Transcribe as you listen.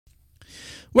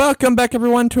Welcome back,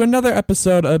 everyone, to another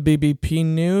episode of BBP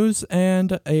News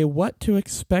and a What to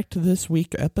Expect This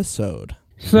Week episode.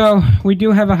 So, we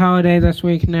do have a holiday this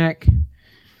week, Nick.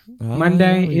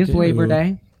 Monday is Labor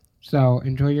Day, so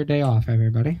enjoy your day off,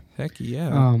 everybody. Heck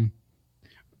yeah.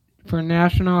 For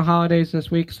national holidays this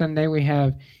week, Sunday, we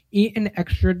have Eat an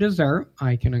Extra Dessert.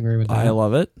 I can agree with that. I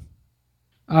love it.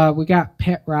 We got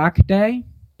Pet Rock Day.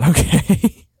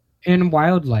 Okay. And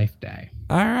Wildlife Day.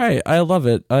 All right. I love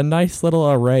it. A nice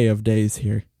little array of days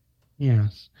here.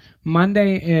 Yes.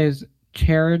 Monday is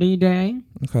Charity Day.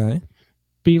 Okay.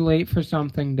 Be Late for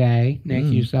Something Day. Nick,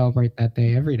 you celebrate that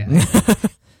day every day.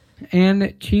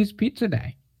 And Cheese Pizza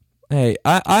Day. Hey,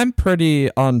 I'm pretty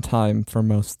on time for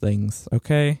most things,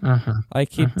 okay? I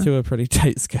keep to a pretty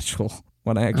tight schedule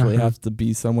when I actually have to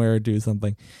be somewhere or do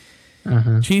something.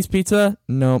 Cheese pizza?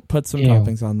 No, put some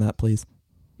toppings on that, please.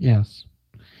 Yes.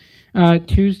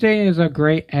 Tuesday is a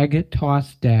great egg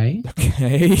toss day.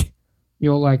 Okay.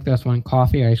 You'll like this one.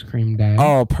 Coffee ice cream day.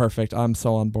 Oh, perfect. I'm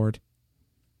so on board.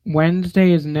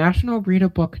 Wednesday is National Read a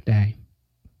Book Day.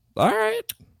 All right.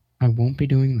 I won't be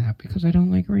doing that because I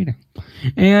don't like reading.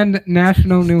 And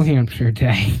National New Hampshire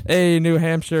Day. Hey, New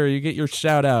Hampshire, you get your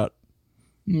shout out.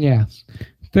 Yes.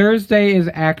 Thursday is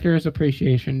Actors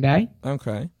Appreciation Day.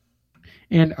 Okay.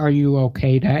 And Are You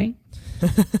Okay Day.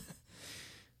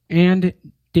 And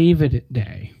David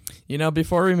Day. You know,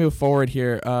 before we move forward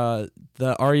here,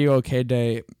 the Are You Okay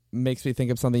Day makes me think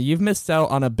of something. You've missed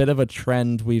out on a bit of a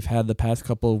trend we've had the past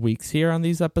couple of weeks here on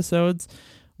these episodes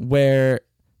where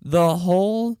the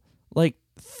whole,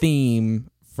 theme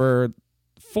for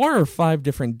 4 or 5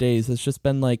 different days has just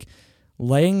been,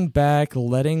 laying back,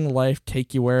 letting life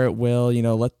take you where it will,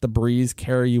 let the breeze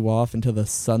carry you off into the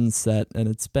sunset, and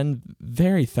it's been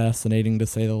very fascinating to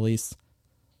say the least.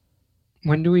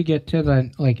 When do we get to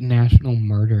the National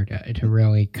Murder Day to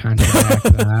really counteract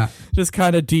that? Just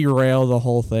kind of derail the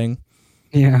whole thing.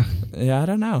 Yeah. Yeah, I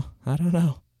don't know.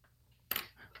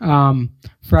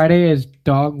 Friday is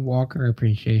Dog Walker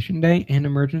Appreciation Day and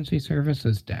Emergency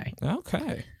Services Day.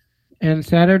 Okay. And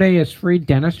Saturday is Free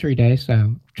Dentistry Day,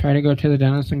 so try to go to the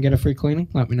dentist and get a free cleaning.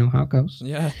 Let me know how it goes.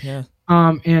 Yeah.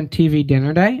 And TV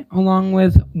Dinner Day, along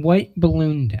with White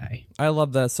Balloon Day. I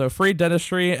love that. So free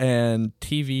dentistry and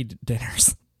TV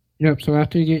dinners. Yep, so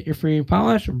after you get your free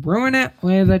polish, ruin it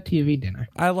with a TV dinner.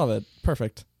 I love it.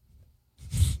 Perfect.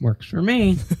 Works for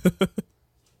me.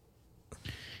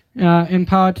 In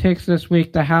politics this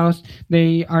week, the House,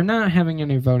 they are not having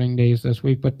any voting days this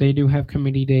week, but they do have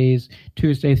committee days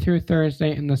Tuesday through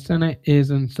Thursday, and the Senate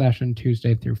is in session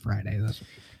Tuesday through Friday this week.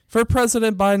 For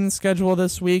President Biden's schedule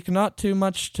this week, not too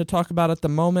much to talk about at the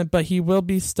moment, but he will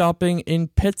be stopping in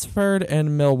Pittsburgh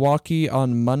and Milwaukee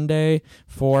on Monday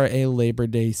for a Labor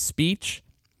Day speech.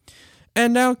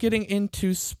 And now getting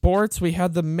into sports, we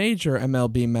have the major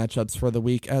MLB matchups for the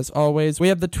week. As always, we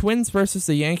have the Twins versus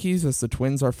the Yankees, as the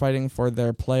Twins are fighting for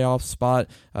their playoff spot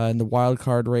in the wild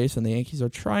card race, and the Yankees are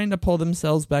trying to pull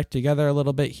themselves back together a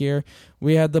little bit here.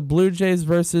 We had the Blue Jays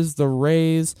versus the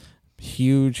Rays,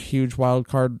 huge wild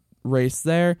card race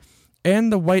there,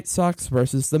 and the White Sox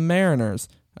versus the Mariners.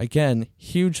 Again,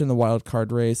 huge in the wild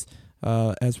card race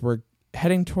as we're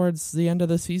heading towards the end of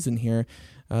the season here,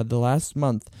 the last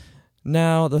month.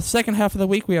 Now, the second half of the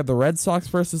week, we have the Red Sox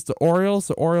versus the Orioles.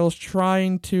 The Orioles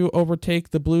trying to overtake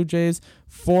the Blue Jays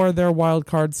for their wild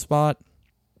card spot.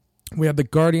 We have the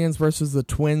Guardians versus the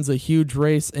Twins, a huge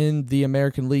race in the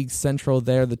American League Central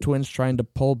there. The Twins trying to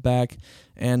pull back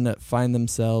and find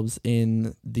themselves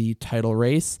in the title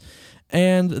race.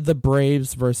 And the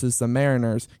Braves versus the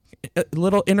Mariners. A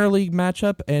little interleague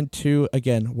matchup and 2,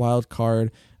 again, wild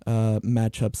card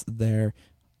matchups there.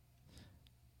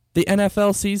 The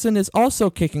NFL season is also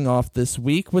kicking off this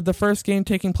week with the first game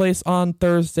taking place on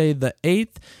Thursday the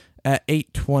 8th at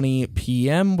 8:20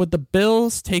 p.m. with the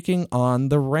Bills taking on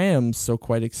the Rams, so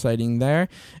quite exciting there.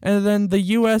 And then the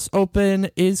U.S. Open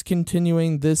is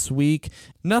continuing this week.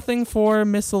 Nothing for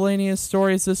miscellaneous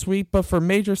stories this week, but for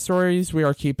major stories we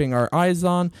are keeping our eyes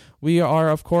on. We are,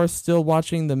 of course, still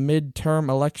watching the midterm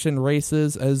election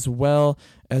races as well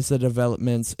as the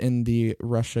developments in the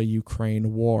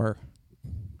Russia-Ukraine war.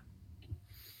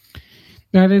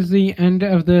 That is the end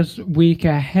of this week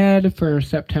ahead for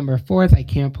September 4th. I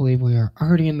can't believe we are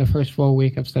already in the first full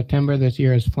week of September. This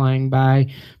year is flying by.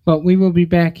 But we will be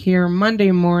back here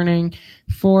Monday morning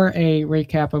for a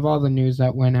recap of all the news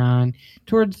that went on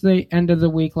towards the end of the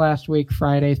week, last week,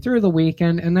 Friday, through the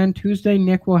weekend. And then Tuesday,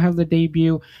 Nick will have the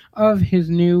debut of his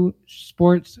new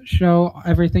sports show,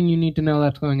 Everything You Need to Know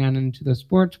That's Going On into the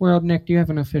Sports World. Nick, do you have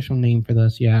an official name for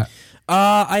this yet?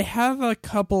 I have a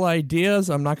couple ideas.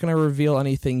 I'm not going to reveal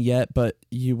anything yet, but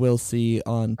you will see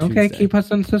on Tuesday. Okay, keep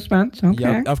us in suspense. Okay.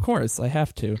 Yep, of course, I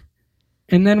have to.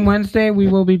 And then Wednesday, we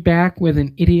will be back with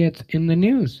an Idiot in the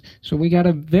News. So we got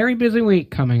a very busy week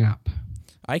coming up.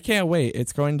 I can't wait.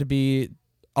 It's going to be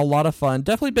a lot of fun.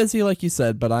 Definitely busy, like you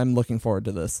said, but I'm looking forward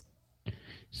to this.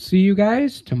 See you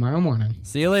guys tomorrow morning.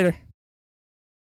 See you later.